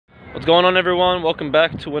What's going on, everyone? Welcome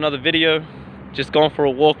back to another video. Just going for a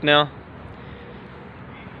walk now.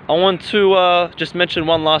 I want to just mention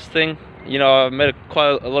one last thing. You know, I've made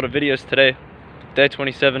quite a lot of videos today, day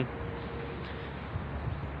 27.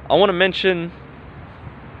 I want to mention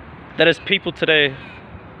that as people today,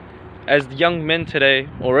 as young men today,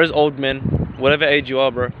 or as old men, whatever age you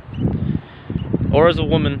are, bro, or as a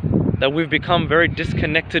woman, that we've become very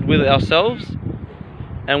disconnected with ourselves,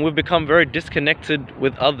 and we've become very disconnected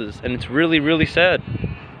with others, and it's really, really sad.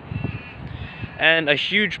 And a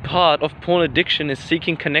huge part of porn addiction is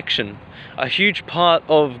seeking connection. A huge part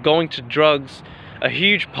of going to drugs, a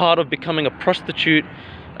huge part of becoming a prostitute,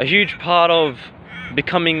 a huge part of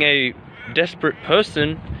becoming a desperate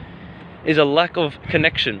person is a lack of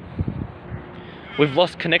connection. We've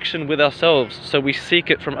lost connection with ourselves, so we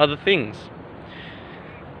seek it from other things.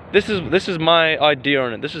 This is my idea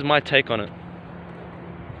on it. This is my take on it.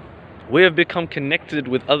 We have become connected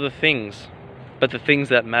with other things, but the things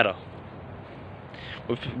that matter.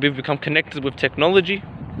 We've become connected with technology.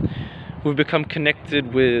 We've become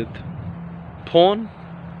connected with porn.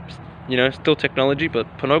 You know, still technology,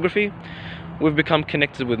 but pornography. We've become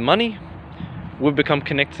connected with money. We've become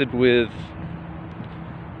connected with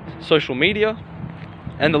social media.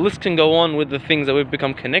 And the list can go on with the things that we've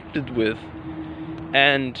become connected with.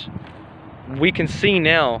 And we can see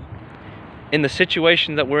now, in the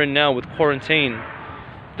situation that we're in now with quarantine,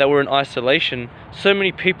 that we're in isolation, so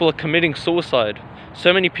many people are committing suicide.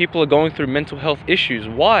 So many people are going through mental health issues.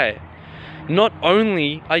 Why? Not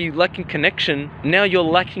only are you lacking connection, now you're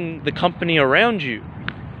lacking the company around you.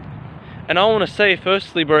 And I want to say,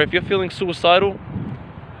 firstly, bro, if you're feeling suicidal,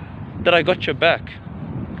 that I got your back,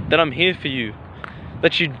 that I'm here for you,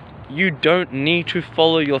 that you don't need to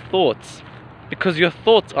follow your thoughts, because your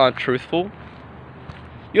thoughts aren't truthful.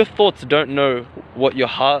 Your thoughts don't know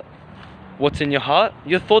what's in your heart.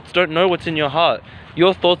 Your thoughts don't know what's in your heart.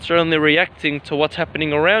 Your thoughts are only reacting to what's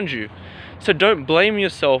happening around you. So don't blame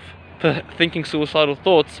yourself for thinking suicidal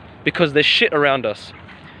thoughts, because there's shit around us.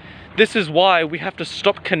 This is why we have to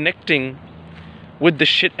stop connecting with the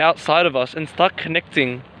shit outside of us and start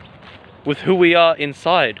connecting with who we are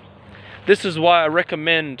inside. This is why I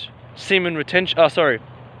recommend semen retention.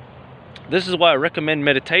 This is why I recommend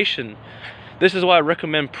meditation. This is why I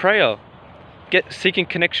recommend prayer. Seeking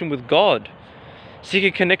connection with God.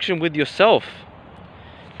 Seeking connection with yourself.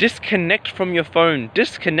 Disconnect from your phone.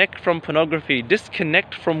 Disconnect from pornography.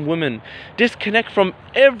 Disconnect from women. Disconnect from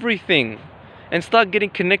everything. And start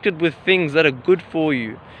getting connected with things that are good for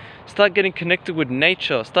you. Start getting connected with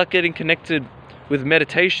nature. Start getting connected with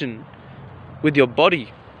meditation. With your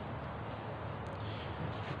body.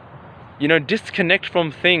 You know, disconnect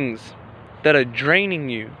from things that are draining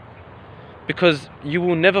you. Because you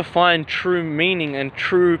will never find true meaning and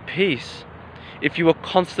true peace if you are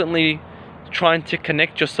constantly trying to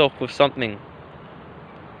connect yourself with something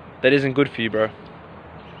that isn't good for you, bro.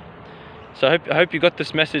 So I hope you got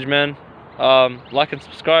this message, man. Like and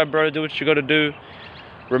subscribe, bro. Do what you gotta do.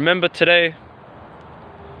 Remember today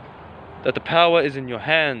that the power is in your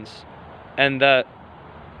hands, and that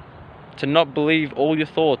to not believe all your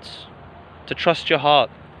thoughts, to trust your heart.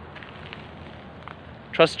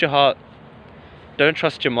 Trust your heart. Don't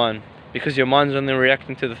trust your mind, because your mind's only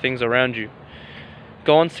reacting to the things around you.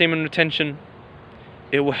 Go on semen retention.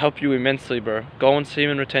 It will help you immensely, bro. Go on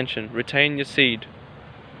semen retention. Retain your seed.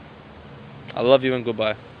 I love you and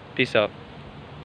goodbye. Peace out.